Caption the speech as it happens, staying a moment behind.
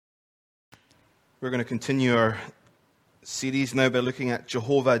We're going to continue our series now by looking at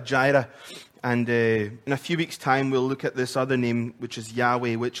Jehovah Jireh. And in a few weeks' time, we'll look at this other name, which is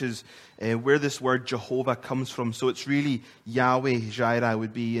Yahweh, which is where this word Jehovah comes from. So it's really Yahweh Jireh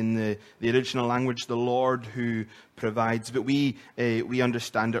would be in the original language, the Lord who provides. But we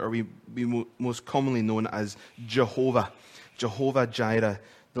understand it, or we most commonly known as Jehovah. Jehovah Jireh,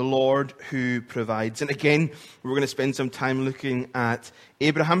 the Lord who provides. And again, we're going to spend some time looking at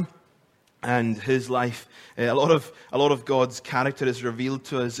Abraham and his life. A lot of God's character is revealed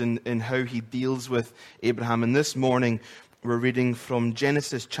to us in how he deals with Abraham. And this morning, we're reading from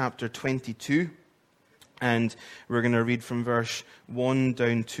Genesis chapter 22. And we're going to read from verse 1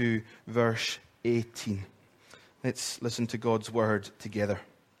 down to verse 18. Let's listen to God's word together.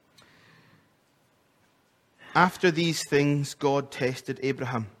 After these things, God tested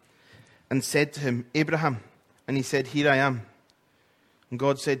Abraham and said to him, "Abraham." And he said, "Here I am." And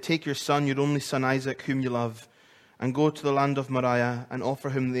God said, "Take your son, your only son Isaac, whom you love, and go to the land of Moriah and offer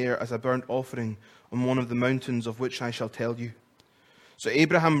him there as a burnt offering on one of the mountains of which I shall tell you." So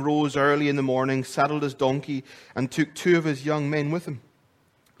Abraham rose early in the morning, saddled his donkey, and took 2 of his young men with him,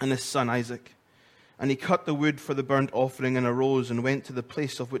 and his son Isaac. And he cut the wood for the burnt offering and arose and went to the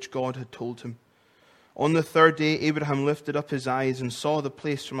place of which God had told him. On the 3rd day, Abraham lifted up his eyes and saw the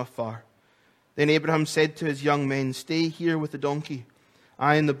place from afar. Then Abraham said to his young men, "Stay here with the donkey.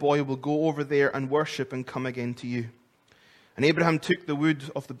 I and the boy will go over there and worship and come again to you." And Abraham took the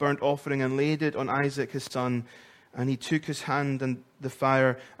wood of the burnt offering and laid it on Isaac his son, and he took his hand and the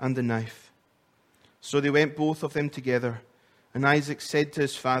fire and the knife. So they went both of them together. And Isaac said to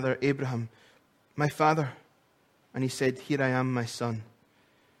his father Abraham, "My father." And he said, "Here I am, my son."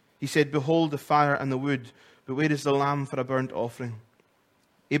 He said, "Behold the fire and the wood, but where is the lamb for a burnt offering?"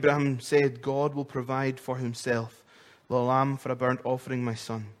 Abraham said, "God will provide for himself the lamb for a burnt offering, my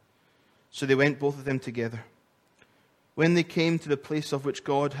son." So they went both of them together. When they came to the place of which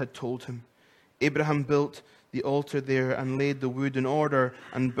God had told him, Abraham built the altar there and laid the wood in order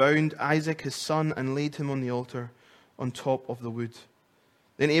and bound Isaac his son and laid him on the altar on top of the wood.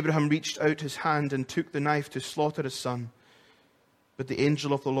 Then Abraham reached out his hand and took the knife to slaughter his son. But the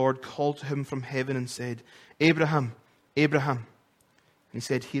angel of the Lord called to him from heaven and said, "Abraham, Abraham." And he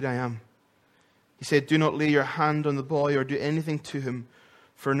said, "Here I am." He said, "Do not lay your hand on the boy or do anything to him,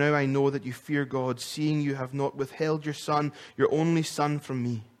 for now I know that you fear God, seeing you have not withheld your son, your only son, from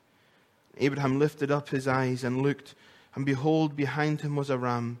me." Abraham lifted up his eyes and looked, and behold, behind him was a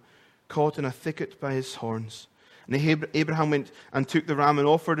ram, caught in a thicket by his horns. And Abraham went and took the ram and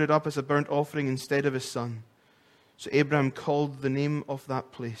offered it up as a burnt offering instead of his son. So Abraham called the name of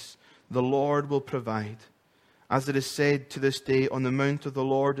that place, "The Lord will provide." As it is said to this day, "On the mount of the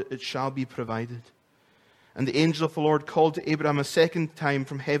Lord it shall be provided." And the angel of the Lord called to Abraham a second time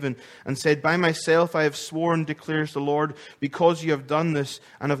from heaven and said, "By myself I have sworn, declares the Lord, because you have done this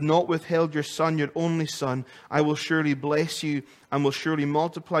and have not withheld your son, your only son, I will surely bless you and will surely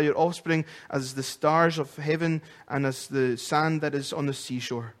multiply your offspring as the stars of heaven and as the sand that is on the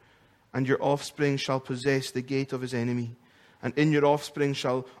seashore. And your offspring shall possess the gate of his enemy. And in your offspring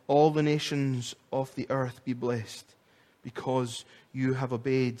shall all the nations of the earth be blessed, because you have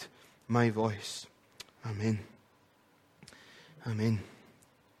obeyed my voice." Amen. Amen.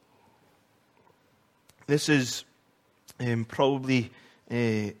 This is probably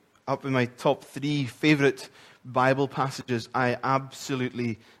up in my top 3 favorite Bible passages. I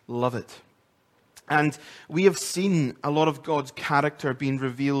absolutely love it. And we have seen a lot of God's character being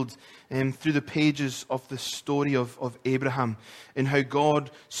revealed through the pages of the story of Abraham, in how God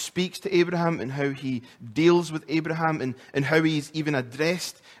speaks to Abraham, and how he deals with Abraham, and how he's even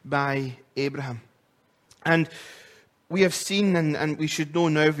addressed by Abraham. And we have seen, and we should know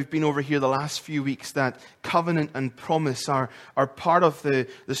now, if we've been over here the last few weeks, that covenant and promise are part of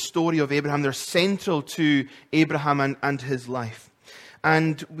the story of Abraham. They're central to Abraham and his life.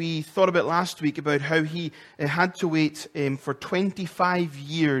 And we thought about last week about how he had to wait for 25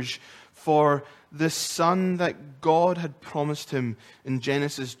 years for the son that God had promised him in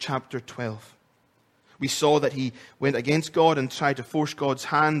Genesis chapter 12. We saw that he went against God and tried to force God's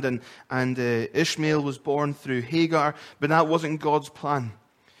hand, and Ishmael was born through Hagar, but that wasn't God's plan.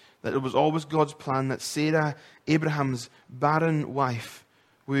 That it was always God's plan that Sarah, Abraham's barren wife,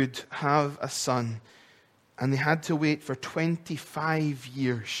 would have a son. And they had to wait for 25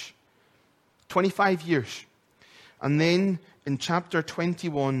 years. 25 years. And then in chapter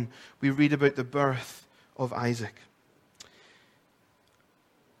 21, we read about the birth of Isaac.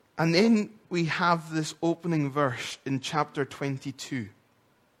 And then we have this opening verse in chapter 22.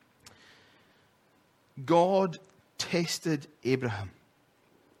 God tested Abraham.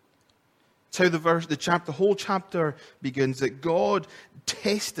 It's how the whole chapter begins, that God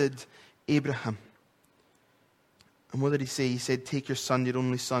tested Abraham. And what did he say? He said, take your son, your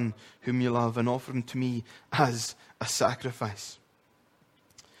only son, whom you love, and offer him to me as a sacrifice.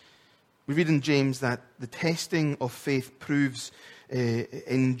 We read in James that the testing of faith proves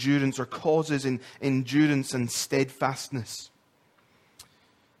endurance, or causes endurance and steadfastness.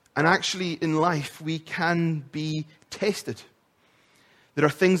 And actually, in life, we can be tested. There are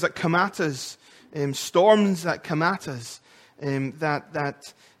things that come at us, storms that come at us,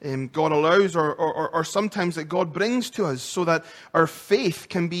 that God allows, or sometimes that God brings to us, so that our faith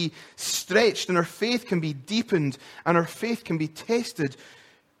can be stretched, and our faith can be deepened, and our faith can be tested,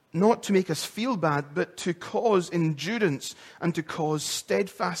 not to make us feel bad, but to cause endurance and to cause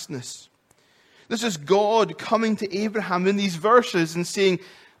steadfastness. This is God coming to Abraham in these verses and saying,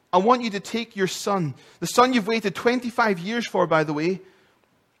 I want you to take your son, the son you've waited 25 years for, by the way.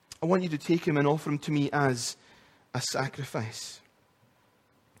 I want you to take him and offer him to me as a sacrifice.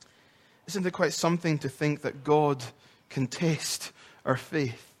 Isn't it quite something to think that God can test our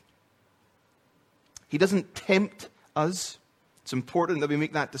faith? He doesn't tempt us. It's important that we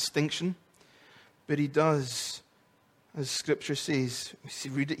make that distinction. But he does, as Scripture says,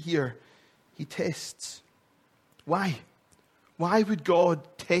 read it here, he tests. Why? Why would God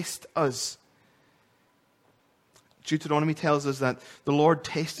test us? Deuteronomy tells us that the Lord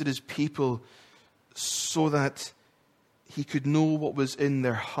tested his people so that he could know what was in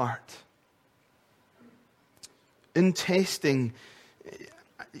their heart. In testing,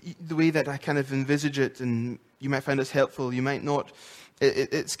 the way that I kind of envisage it, and you might find this helpful, you might not,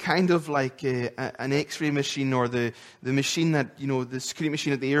 it's kind of like an X-ray machine, or the machine that, the security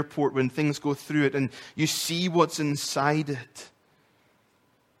machine at the airport, when things go through it and you see what's inside it.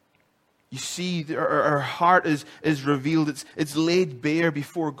 You see, our heart is revealed. It's laid bare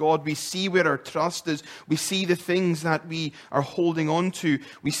before God. We see where our trust is. We see the things that we are holding on to.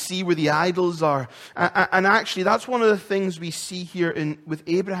 We see where the idols are. And actually, that's one of the things we see here with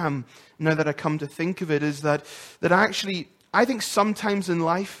Abraham, now that I come to think of it, is that actually, I think sometimes in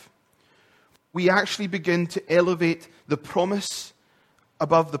life, we actually begin to elevate the promise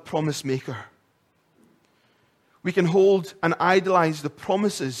above the promise maker. We can hold and idolize the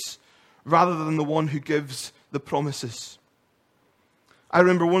promises rather than the one who gives the promises. I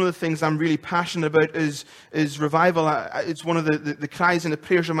remember one of the things I'm really passionate about is revival. It's one of the cries and the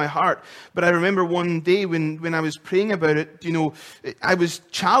prayers of my heart. But I remember one day when I was praying about it, I was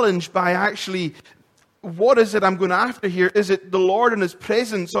challenged by actually, what is it I'm going after here? Is it the Lord and his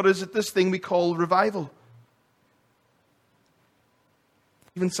presence, or is it this thing we call revival?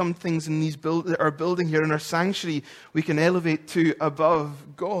 Even some things in our building here in our sanctuary, we can elevate to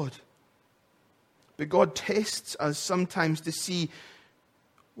above God. But God tests us sometimes to see,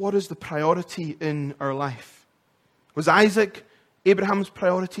 what is the priority in our life? Was Isaac Abraham's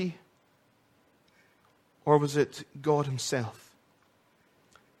priority? Or was it God himself?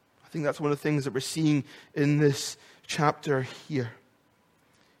 I think that's one of the things that we're seeing in this chapter here.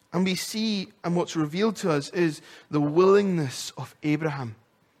 And we see, and what's revealed to us is the willingness of Abraham.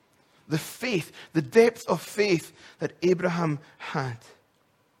 The faith, the depth of faith that Abraham had.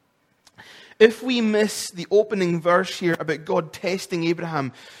 If we miss the opening verse here about God testing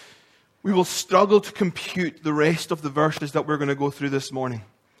Abraham, we will struggle to compute the rest of the verses that we're going to go through this morning.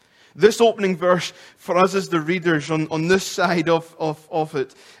 This opening verse, for us as the readers on this side of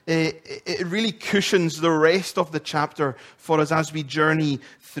it, it really cushions the rest of the chapter for us as we journey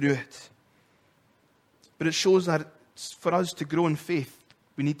through it. But it shows that for us to grow in faith,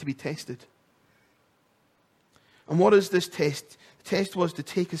 we need to be tested. And what is this test? The test was to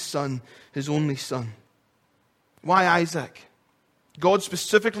take his son, his only son. Why Isaac? God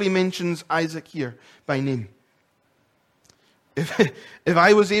specifically mentions Isaac here by name. If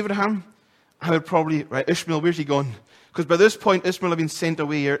I was Abraham, I would probably, right, Ishmael, where's he gone? Because by this point, Ishmael had been sent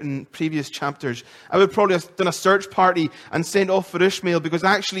away in previous chapters. I would probably have done a search party and sent off for Ishmael, because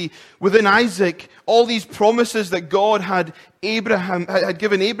actually, within Isaac, all these promises that God had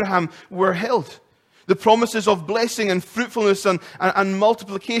given Abraham were held. The promises of blessing and fruitfulness and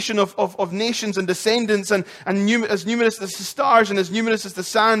multiplication of nations and descendants and as numerous as the stars and as numerous as the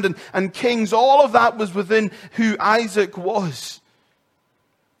sand and kings, all of that was within who Isaac was.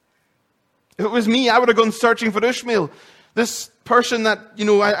 If it was me, I would have gone searching for Ishmael. This person that,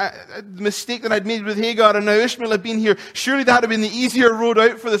 the mistake that I'd made with Hagar, and now Ishmael had been here, surely that would have been the easier road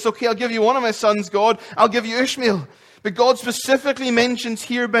out for this. Okay, I'll give you one of my sons, God. I'll give you Ishmael. But God specifically mentions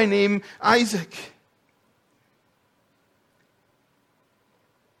here by name Isaac.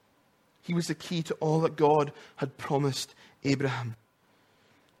 He was the key to all that God had promised Abraham.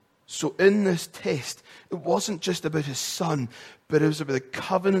 So in this test, it wasn't just about his son, but it was about the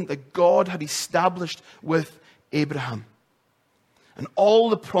covenant that God had established with Abraham. And all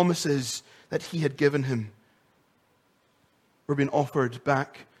the promises that he had given him were being offered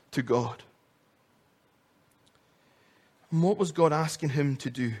back to God. And what was God asking him to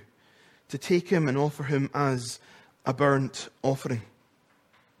do? To take him and offer him as a burnt offering.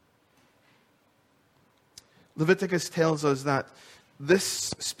 Leviticus tells us that this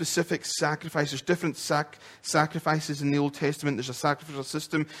specific sacrifice, there's different sacrifices in the Old Testament, there's a sacrificial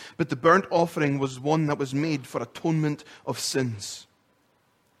system, but the burnt offering was one that was made for atonement of sins.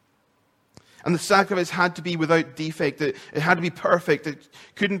 And the sacrifice had to be without defect. It had to be perfect. It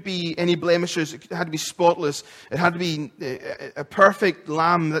couldn't be any blemishes. It had to be spotless. It had to be a perfect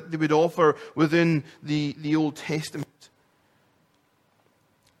lamb that they would offer within the Old Testament.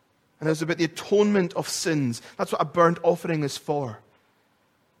 And it was about the atonement of sins. That's what a burnt offering is for.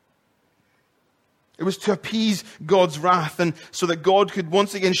 It was to appease God's wrath, and so that God could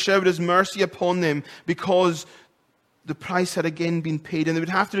once again shower his mercy upon them, because the price had again been paid. And they would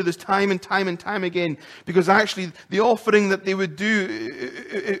have to do this time and time and time again, because actually the offering that they would do,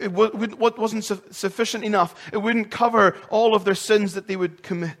 it wasn't sufficient enough. It wouldn't cover all of their sins that they would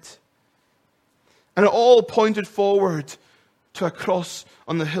commit. And it all pointed forward to a cross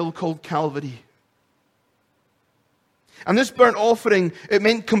on the hill called Calvary. And this burnt offering, it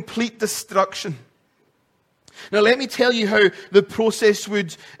meant complete destruction. Now, let me tell you how the process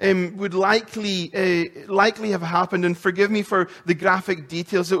would likely have happened, and forgive me for the graphic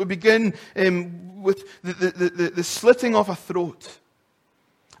details. It would begin with the slitting of a throat,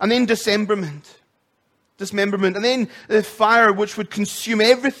 and then dismemberment, and then the fire which would consume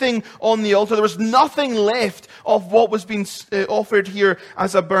everything on the altar. There was nothing left of what was being offered here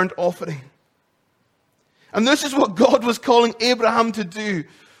as a burnt offering. And this is what God was calling Abraham to do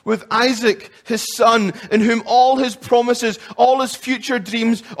with Isaac, his son, in whom all his promises, all his future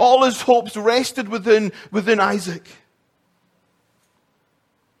dreams, all his hopes rested within Isaac.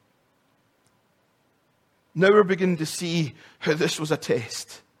 Now we're beginning to see how this was a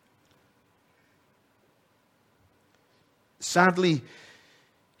test. Sadly,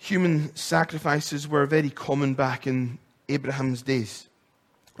 human sacrifices were very common back in Abraham's days.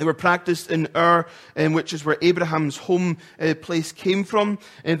 They were practiced in Ur, which is where Abraham's home place came from.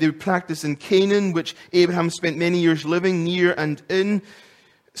 And they were practiced in Canaan, which Abraham spent many years living near and in.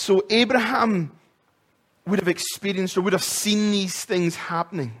 So Abraham would have experienced or would have seen these things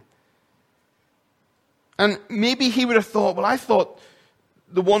happening. And maybe he would have thought, well, I thought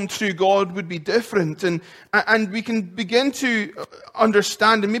the one true God would be different. And we can begin to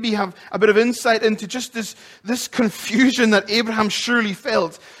understand and maybe have a bit of insight into just this confusion that Abraham surely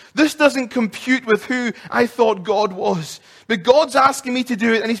felt. This doesn't compute with who I thought God was. But God's asking me to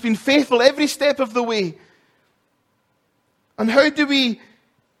do it, and he's been faithful every step of the way. And how do we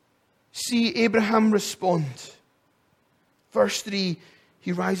see Abraham respond? Verse 3,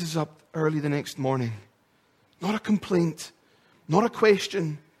 he rises up early the next morning. Not a complaint. Not a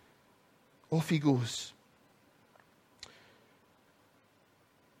question. Off he goes.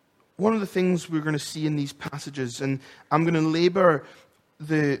 One of the things we're going to see in these passages, and I'm going to labor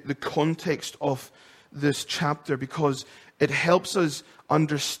the context of this chapter because it helps us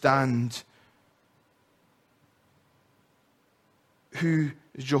understand who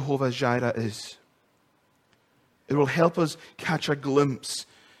Jehovah Jireh is. It will help us catch a glimpse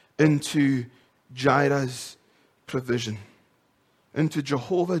into Jireh's provision. Into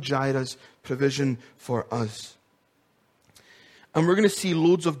Jehovah Jireh's provision for us. And we're going to see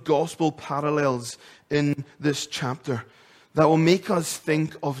loads of gospel parallels in this chapter that will make us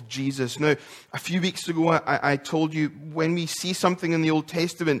think of Jesus. Now, a few weeks ago, I told you when we see something in the Old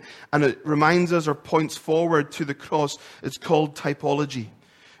Testament and it reminds us or points forward to the cross, it's called typology.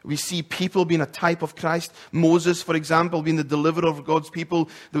 We see people being a type of Christ. Moses, for example, being the deliverer of God's people,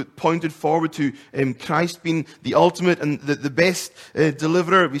 that pointed forward to Christ being the ultimate and the best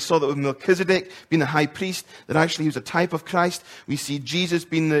deliverer. We saw that with Melchizedek being the high priest, that actually he was a type of Christ. We see Jesus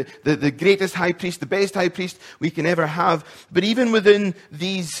being the greatest high priest, the best high priest we can ever have. But even within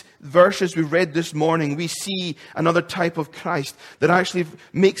these verses we read this morning, we see another type of Christ that actually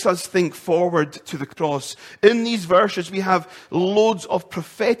makes us think forward to the cross. In these verses, we have loads of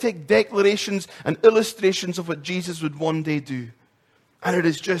prophetic declarations and illustrations of what Jesus would one day do. And it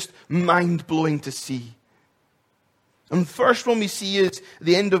is just mind-blowing to see. And the first one we see is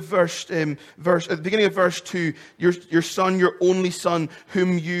the end of at the beginning of verse 2, your son, your only son,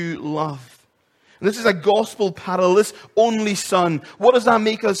 whom you love. And this is a gospel parallel, this only son. What does that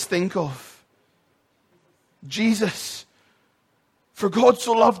make us think of? Jesus. For God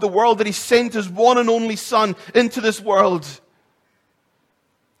so loved the world that he sent his one and only Son into this world.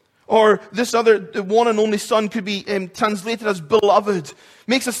 Or this other, the one and only Son could be translated as beloved.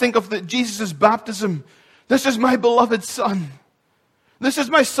 Makes us think of Jesus' baptism. This is my beloved Son. This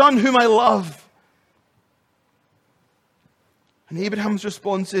is my Son whom I love. And Abraham's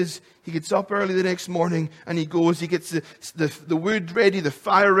response is, he gets up early the next morning and he goes, he gets the wood ready, the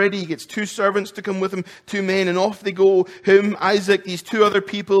fire ready, he gets 2 servants to come with him, 2 men, and off they go, him, Isaac, these 2 other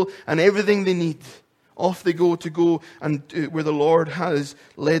people, and everything they need. Off they go and where the Lord has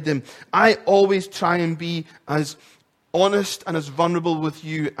led them. I always try and be as honest and as vulnerable with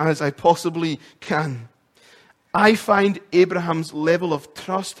you as I possibly can. I find Abraham's level of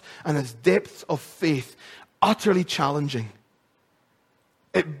trust and his depth of faith utterly challenging.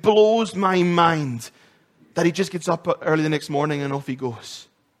 It blows my mind that he just gets up early the next morning and off he goes.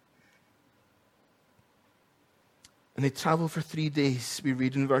 And they travel for 3 days. We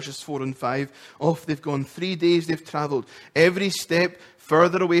read in verses 4 and 5. Off they've gone. 3 days they've traveled. Every step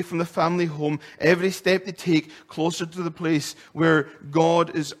further away from the family home. Every step they take closer to the place where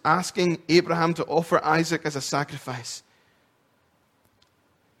God is asking Abraham to offer Isaac as a sacrifice.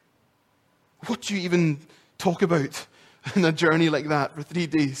 What do you even talk about in a journey like that for 3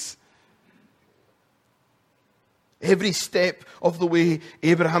 days? Every step of the way,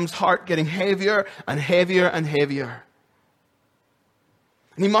 Abraham's heart getting heavier and heavier and heavier.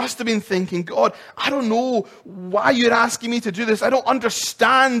 And he must have been thinking, God, I don't know why you're asking me to do this. I don't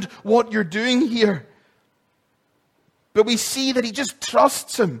understand what you're doing here. But we see that he just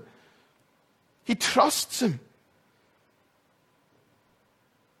trusts him. He trusts him.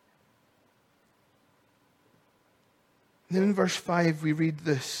 And then in verse 5 we read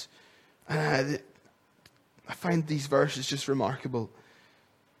this. I find these verses just remarkable.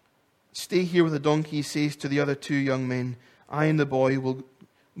 Stay here with the donkey, he says to the other 2 young men. I and the boy will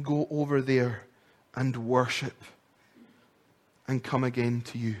go over there and worship and come again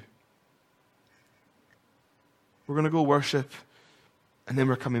to you. We're going to go worship and then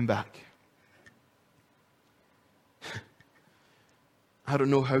we're coming back. I don't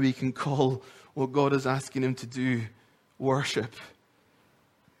know how he can call what God is asking him to do worship.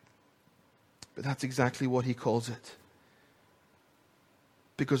 But that's exactly what he calls it.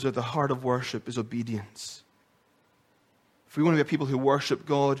 Because at the heart of worship is obedience. If we want to be a people who worship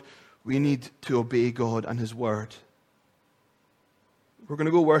God, we need to obey God and his word. We're going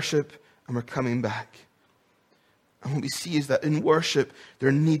to go worship and we're coming back. And what we see is that in worship,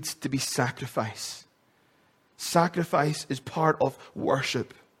 there needs to be sacrifice. Sacrifice is part of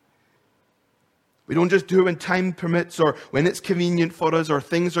worship. We don't just do it when time permits or when it's convenient for us or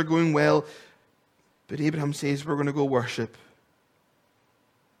things are going well. But Abraham says, we're going to go worship.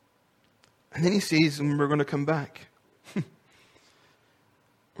 And then he says, and we're going to come back.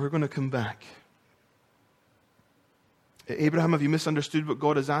 We're going to come back. Abraham, have you misunderstood what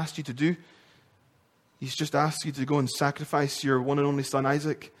God has asked you to do? He's just asked you to go and sacrifice your one and only son,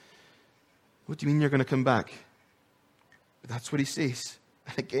 Isaac. What do you mean you're going to come back? But that's what he says.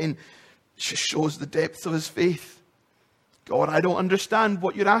 And again, it just shows the depth of his faith. God, I don't understand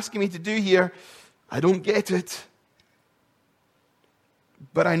what you're asking me to do here. I don't get it.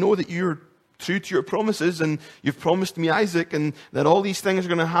 But I know that you're true to your promises and you've promised me Isaac and that all these things are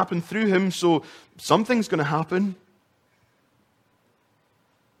going to happen through him, so something's going to happen.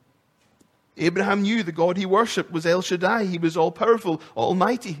 Abraham knew the God he worshipped was El Shaddai. He was all-powerful,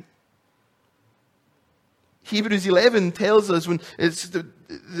 almighty. Hebrews 11 tells us, when it's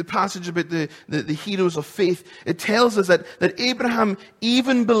the passage about the heroes of faith, it tells us that Abraham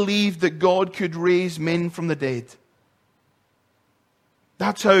even believed that God could raise men from the dead.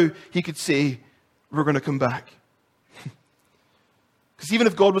 That's how he could say, we're going to come back. Because even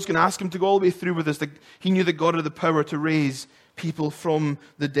if God was going to ask him to go all the way through with this, he knew that God had the power to raise people from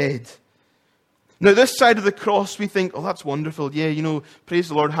the dead. Now, this side of the cross, we think, oh, that's wonderful. Yeah, praise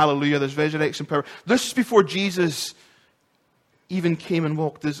the Lord, hallelujah, there's resurrection power. This is before Jesus even came and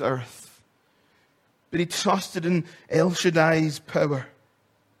walked this earth. But he trusted in El Shaddai's power.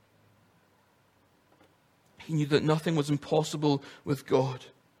 He knew that nothing was impossible with God.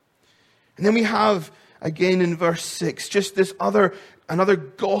 And then we have, again in verse 6, just this another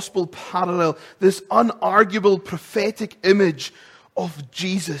gospel parallel, this unarguable prophetic image of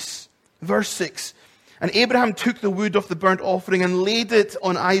Jesus. Verse 6, and Abraham took the wood of the burnt offering and laid it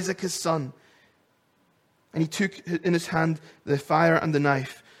on Isaac his son. And he took in his hand the fire and the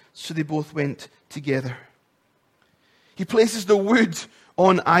knife, so they both went together. He places the wood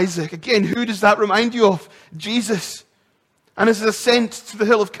on Isaac. Again, who does that remind you of? Jesus. And his ascent to the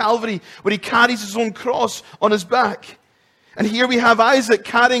hill of Calvary, where he carries his own cross on his back. And here we have Isaac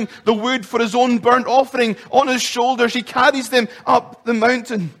carrying the wood for his own burnt offering on his shoulders. He carries them up the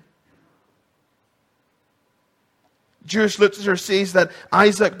mountain. Jewish literature says that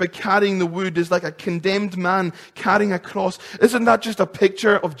Isaac, by carrying the wood, is like a condemned man carrying a cross. Isn't that just a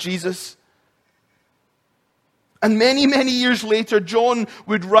picture of Jesus? And many, many years later, John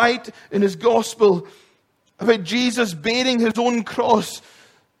would write in his gospel about Jesus bearing his own cross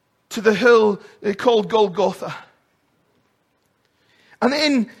to the hill called Golgotha. And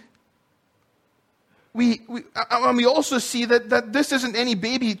then we also see that this isn't any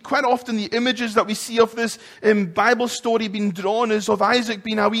baby. Quite often the images that we see of this Bible story being drawn is of Isaac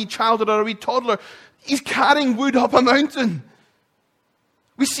being a wee child or a wee toddler. He's carrying wood up a mountain.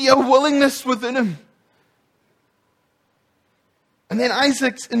 We see a willingness within him. And then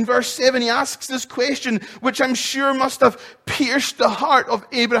Isaac, in verse 7, he asks this question, which I'm sure must have pierced the heart of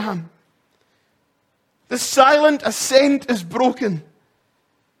Abraham. The silent assent is broken.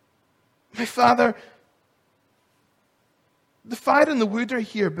 My father, the fire and the wood are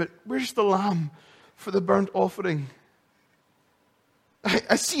here, but where's the lamb for the burnt offering?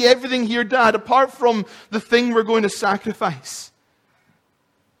 I see everything here, Dad, apart from the thing we're going to sacrifice.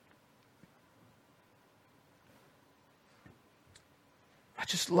 I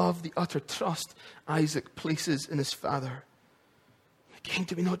just love the utter trust Isaac places in his father. Again,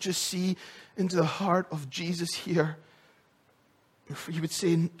 do we not just see into the heart of Jesus here? He would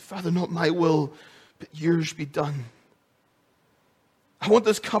say, Father, not my will, but yours be done. I want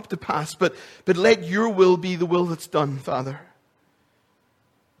this cup to pass, but let your will be the will that's done, Father.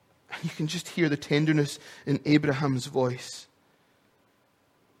 And you can just hear the tenderness in Abraham's voice.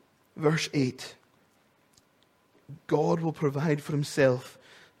 Verse 8. God will provide for himself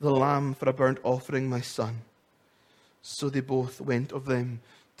the lamb for a burnt offering, my son. So they both went of them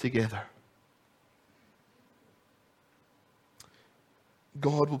together.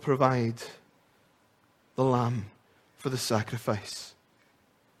 God will provide the lamb for the sacrifice.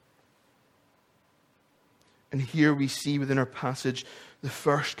 And here we see within our passage the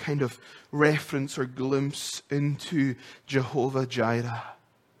first kind of reference or glimpse into Jehovah Jireh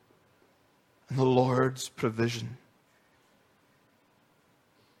and the Lord's provision.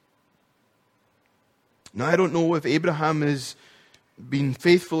 Now, I don't know if Abraham is being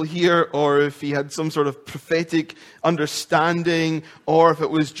faithful here, or if he had some sort of prophetic understanding, or if it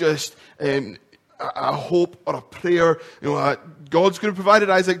was just a hope or a prayer. God's going to provide it,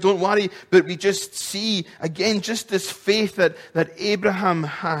 Isaac, don't worry. But we just see, again, just this faith that Abraham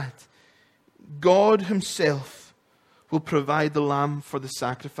had. God himself will provide the lamb for the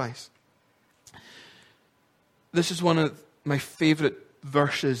sacrifice. This is one of my favorite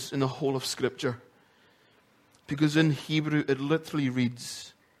verses in the whole of Scripture. Because in Hebrew it literally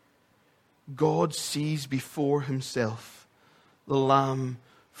reads, God sees before himself the lamb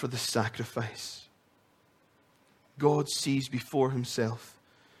for the sacrifice. God sees before himself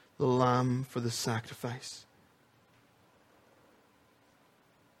the lamb for the sacrifice.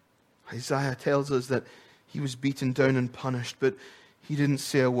 Isaiah tells us that he was beaten down and punished, but he didn't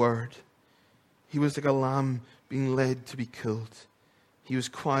say a word. He was like a lamb being led to be killed. He was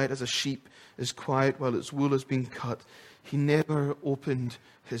quiet as a sheep is quiet while its wool is being cut. He never opened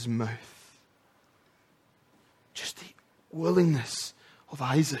his mouth. Just the willingness of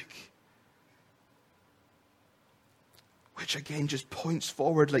Isaac, which again just points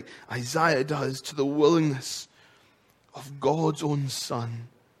forward like Isaiah does to the willingness of God's own Son.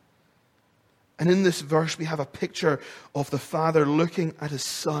 And in this verse we have a picture of the Father looking at his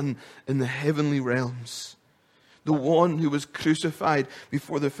Son in the heavenly realms. The one who was crucified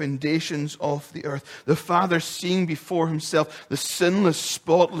before the foundations of the earth. The Father seeing before himself the sinless,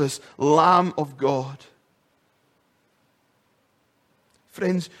 spotless Lamb of God.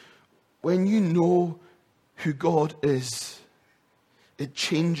 Friends, when you know who God is, it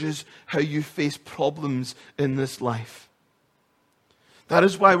changes how you face problems in this life. That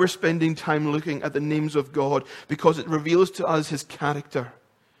is why we're spending time looking at the names of God, because it reveals to us his character.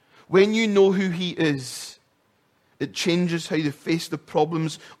 When you know who he is, it changes how you face the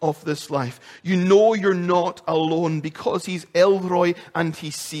problems of this life. You know you're not alone because he's El Roi and he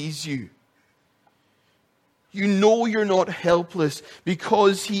sees you. You know you're not helpless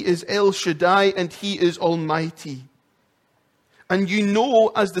because he is El Shaddai and he is almighty. And you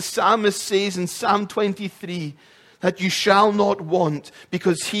know, as the psalmist says in Psalm 23, that you shall not want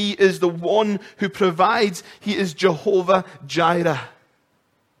because he is the one who provides. He is Jehovah Jireh.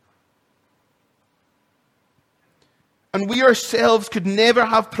 And we ourselves could never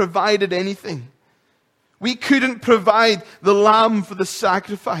have provided anything. We couldn't provide the lamb for the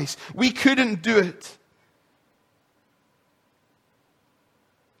sacrifice. We couldn't do it.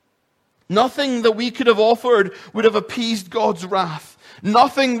 Nothing that we could have offered would have appeased God's wrath.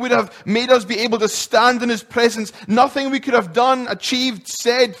 Nothing would have made us be able to stand in His presence. Nothing we could have done, achieved,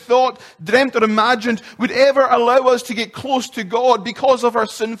 said, thought, dreamt, or imagined would ever allow us to get close to God because of our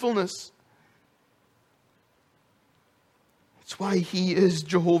sinfulness. That's why He is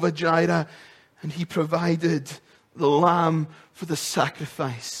Jehovah Jireh, and He provided the lamb for the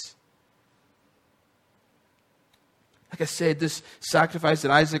sacrifice. Like I said, this sacrifice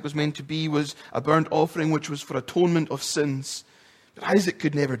that Isaac was meant to be was a burnt offering which was for atonement of sins. But Isaac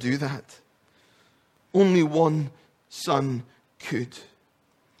could never do that. Only one son could.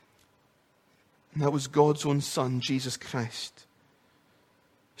 And that was God's own Son, Jesus Christ.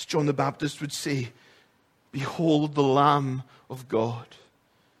 As John the Baptist would say, "Behold the Lamb of God,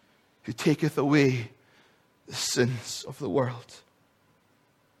 who taketh away the sins of the world."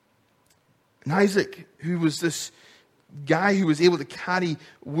 And Isaac, who was this guy who was able to carry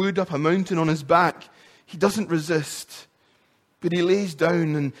wood up a mountain on his back, he doesn't resist. But he lays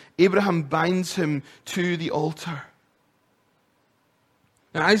down, and Abraham binds him to the altar.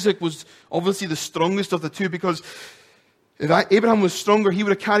 And Isaac was obviously the strongest of the two, because if Abraham was stronger, he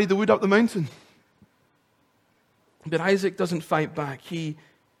would have carried the wood up the mountain. But Isaac doesn't fight back. He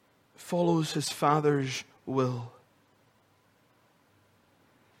follows his father's will.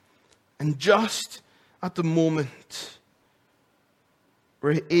 And just at the moment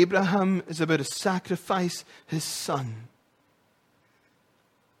where Abraham is about to sacrifice his son,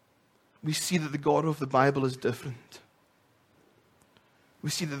 we see that the God of the Bible is different. We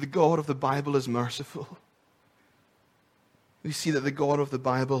see that the God of the Bible is merciful. We see that the God of the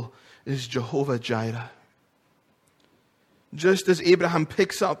Bible is Jehovah Jireh. Just as Abraham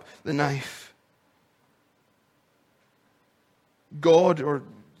picks up the knife, God, or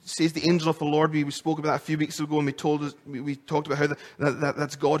says the angel of the Lord, we spoke about that a few weeks ago, and we talked about how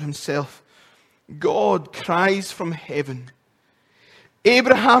that's God Himself. God cries from heaven,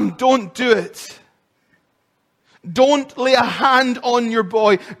 "Abraham, don't do it. Don't lay a hand on your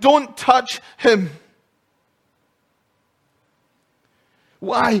boy. Don't touch him."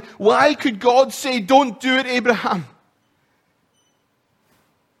 Why? Why could God say, "Don't do it, Abraham"?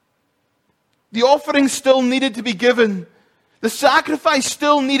 The offering still needed to be given. The sacrifice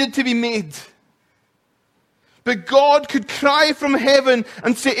still needed to be made. But God could cry from heaven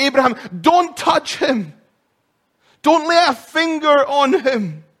and say, "Abraham, don't touch him. Don't lay a finger on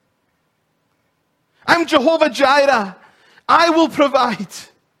him. I'm Jehovah Jireh. I will provide.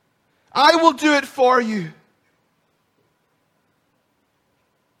 I will do it for you."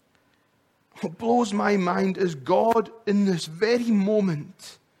 What blows my mind is God, in this very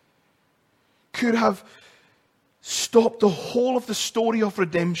moment, could have stopped the whole of the story of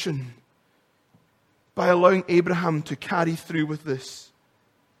redemption by allowing Abraham to carry through with this.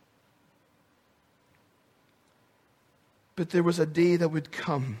 But there was a day that would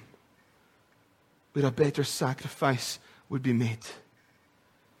come where a better sacrifice would be made.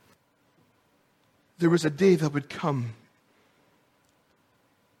 There was a day that would come,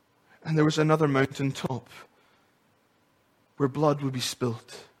 and there was another mountaintop where blood would be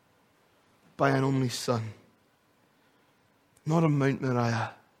spilt by an only son. Not on Mount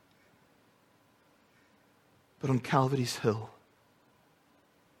Moriah, but on Calvary's hill.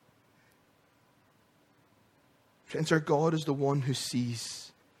 Friends, our God is the one who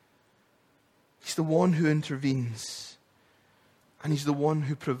sees. He's the one who intervenes. And He's the one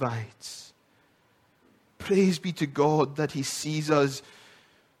who provides. Praise be to God that He sees us,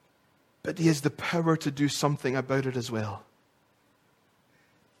 but He has the power to do something about it as well.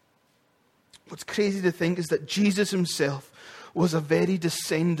 What's crazy to think is that Jesus Himself was a very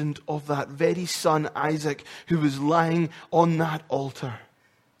descendant of that very son Isaac who was lying on that altar.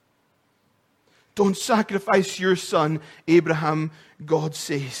 "Don't sacrifice your son, Abraham," God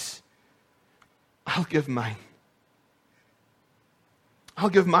says. "I'll give mine. I'll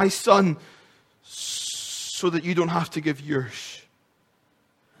give my son so that you don't have to give yours.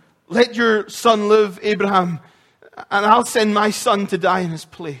 Let your son live, Abraham, and I'll send my son to die in his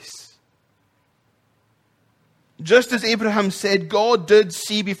place." Just as Abraham said, God did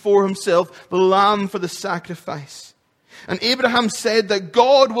see before Himself the lamb for the sacrifice. And Abraham said that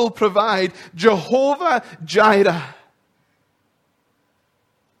God will provide, Jehovah Jireh.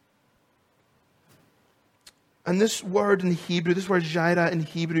 And this word in Hebrew, this word Jireh in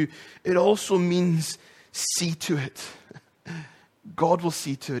Hebrew, it also means see to it. God will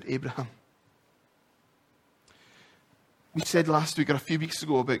see to it, Abraham. We said last week or a few weeks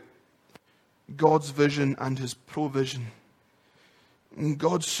ago about God's vision and His provision. And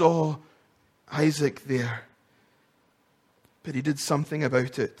God saw Isaac there, but He did something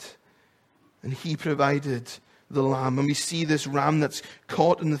about it. And he provided the lamb. And we see this ram that's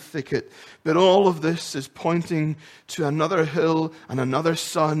caught in the thicket. But all of this is pointing to another hill and another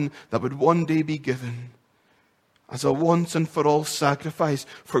son that would one day be given as a once and for all sacrifice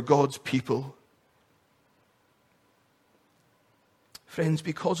for God's people. Friends,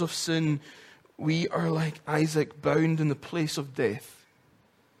 because of sin, we are like Isaac, bound in the place of death.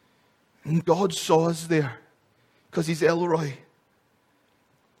 And God saw us there because he's El Roi.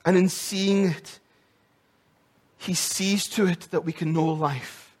 And in seeing it, he sees to it that we can know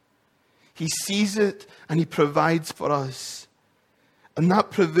life. He sees it and he provides for us. And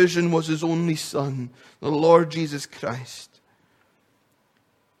that provision was his only Son, the Lord Jesus Christ.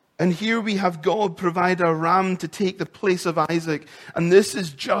 And here we have God provide a ram to take the place of Isaac. And this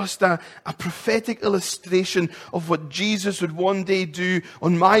is just a prophetic illustration of what Jesus would one day do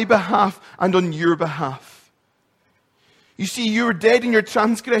on my behalf and on your behalf. You see, you were dead in your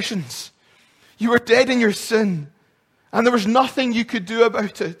transgressions. You were dead in your sin. And there was nothing you could do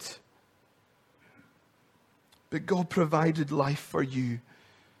about it. But God provided life for you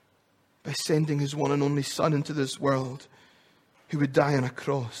by sending his one and only Son into this world, who would die on a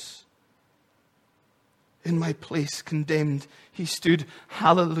cross. In my place, condemned, he stood.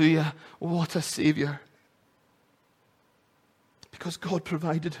 Hallelujah, what a Savior. Because God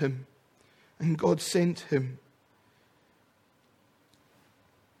provided him and God sent him.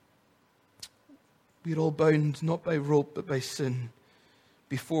 We're all bound not by rope but by sin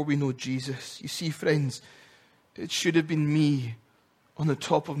before we know Jesus. You see, friends, it should have been me on the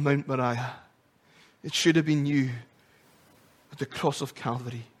top of Mount Moriah. It should have been you at the cross of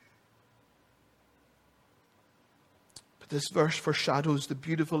Calvary. But this verse foreshadows the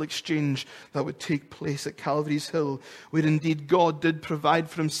beautiful exchange that would take place at Calvary's Hill, where indeed God did provide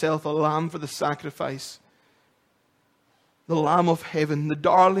for himself a lamb for the sacrifice. The Lamb of heaven, the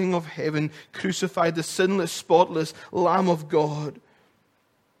darling of heaven, crucified, the sinless, spotless Lamb of God.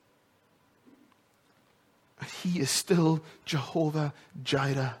 And he is still Jehovah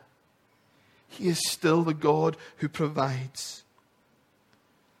Jireh. He is still the God who provides.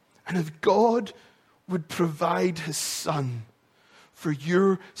 And if God would provide his Son for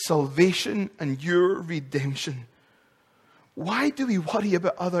your salvation and your redemption, why do we worry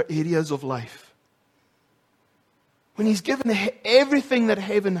about other areas of life? When he's given everything that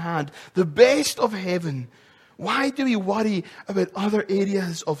heaven had, the best of heaven, why do we worry about other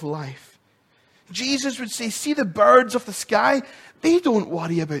areas of life? Jesus would say, see the birds of the sky, they don't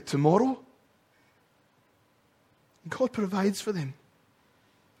worry about tomorrow. God provides for them.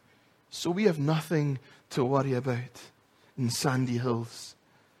 So we have nothing to worry about in Sandy Hills.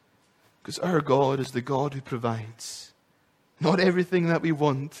 Because our God is the God who provides. Not everything that we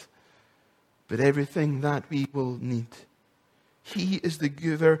want, but everything that we will need. He is the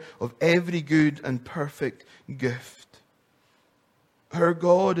giver of every good and perfect gift. Our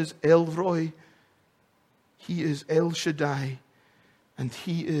God is El Roi. He is El Shaddai. And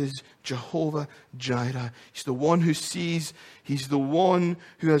he is Jehovah Jireh. He's the one who sees. He's the one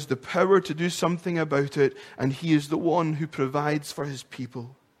who has the power to do something about it. And he is the one who provides for his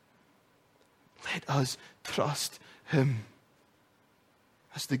people. Let us trust him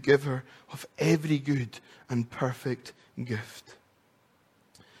as the giver of every good and perfect gift.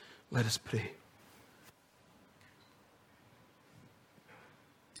 Let us pray.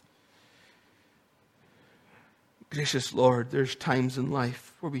 Gracious Lord, there's times in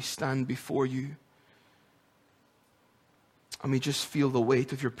life where we stand before you and we just feel the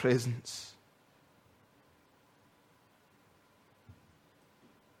weight of your presence.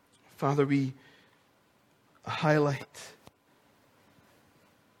 Father, we highlight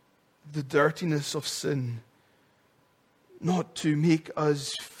the dirtiness of sin, not to make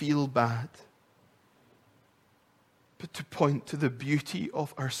us feel bad, but to point to the beauty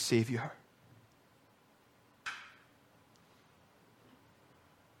of our Savior.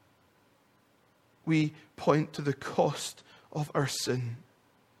 We point to the cost of our sin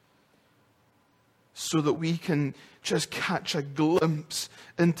so that we can just catch a glimpse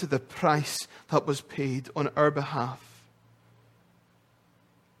into the price that was paid on our behalf.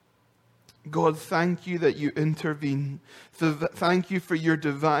 God, thank you that you intervene. Thank you for your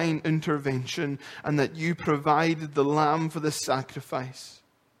divine intervention and that you provided the lamb for the sacrifice.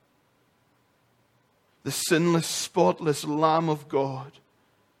 The sinless, spotless Lamb of God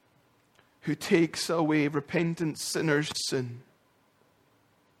who takes away repentant sinners' sin.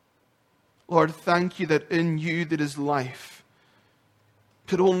 Lord, thank you that in you there is life,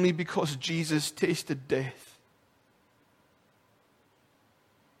 but only because Jesus tasted death.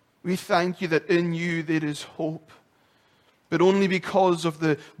 We thank you that in you there is hope. but only because of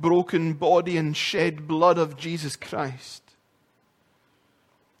the broken body and shed blood of Jesus Christ.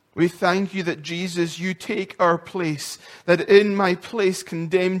 We thank you that, Jesus, you take our place, that in my place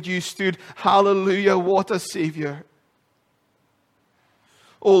condemned you stood. Hallelujah, what a Savior.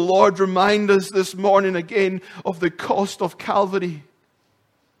 Oh Lord, remind us this morning again of the cost of Calvary.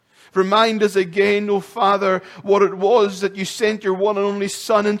 Remind us again, oh Father, what it was that you sent your one and only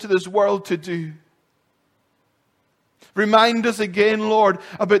Son into this world to do. Remind us again, Lord,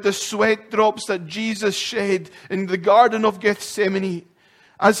 about the sweat drops that Jesus shed in the Garden of Gethsemane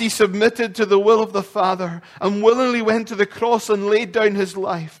as he submitted to the will of the Father and willingly went to the cross and laid down his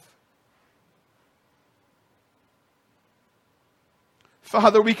life.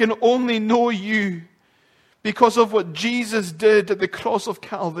 Father, we can only know you because of what Jesus did at the cross of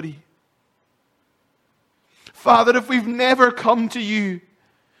Calvary. Father, if we've never come to you,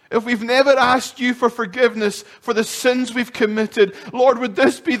 if we've never asked you for forgiveness for the sins we've committed, Lord, would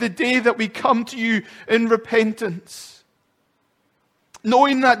this be the day that we come to you in repentance,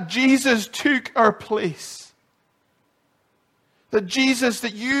 knowing that Jesus took our place. That Jesus,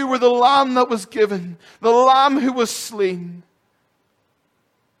 that you were the Lamb that was given, the Lamb who was slain.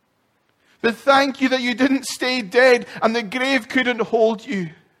 But thank you that you didn't stay dead and the grave couldn't hold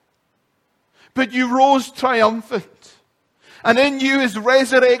you. But you rose triumphant. And in you is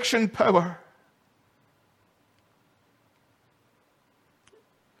resurrection power.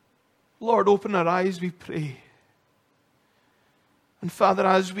 Lord, open our eyes, we pray. And Father,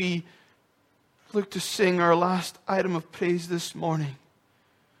 as we look to sing our last item of praise this morning,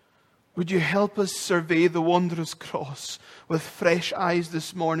 would you help us survey the wondrous cross with fresh eyes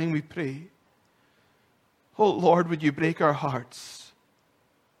this morning, we pray. Oh Lord, would you break our hearts?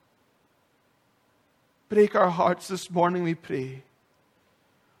 Break our hearts this morning, we pray,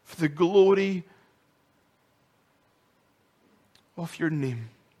 for the glory of your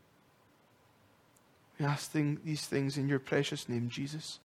name. We ask these things in your precious name, Jesus.